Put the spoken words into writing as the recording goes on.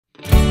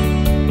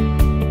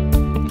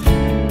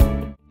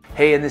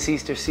Hey, in this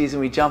Easter season,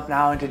 we jump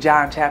now into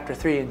John chapter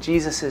 3, and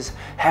Jesus is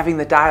having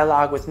the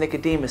dialogue with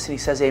Nicodemus, and he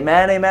says,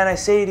 Amen, amen, I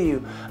say to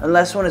you,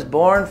 unless one is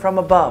born from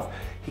above,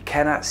 he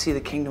cannot see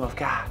the kingdom of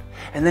God.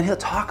 And then he'll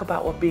talk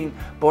about what being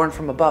born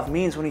from above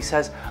means when he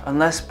says,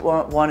 unless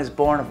one is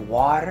born of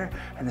water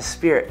and the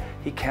Spirit,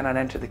 he cannot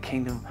enter the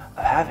kingdom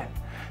of heaven.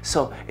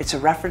 So it's a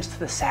reference to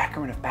the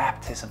sacrament of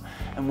baptism.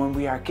 And when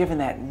we are given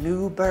that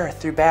new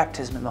birth through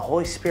baptism and the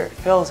Holy Spirit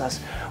fills us,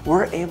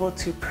 we're able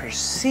to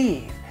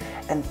perceive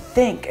and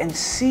think and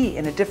see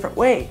in a different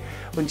way.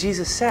 When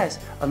Jesus says,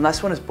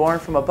 unless one is born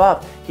from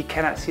above, he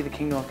cannot see the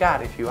kingdom of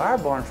God. If you are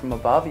born from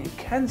above, you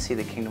can see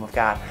the kingdom of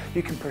God.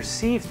 You can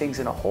perceive things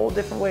in a whole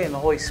different way in the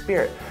Holy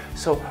Spirit.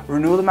 So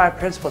renewal the mind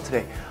principle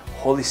today.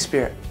 Holy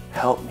Spirit,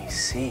 help me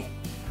see.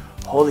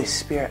 Holy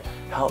Spirit,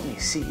 help me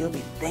see. You'll be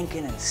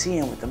thinking and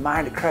seeing with the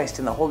mind of Christ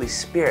in the Holy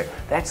Spirit.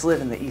 That's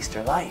living the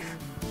Easter life.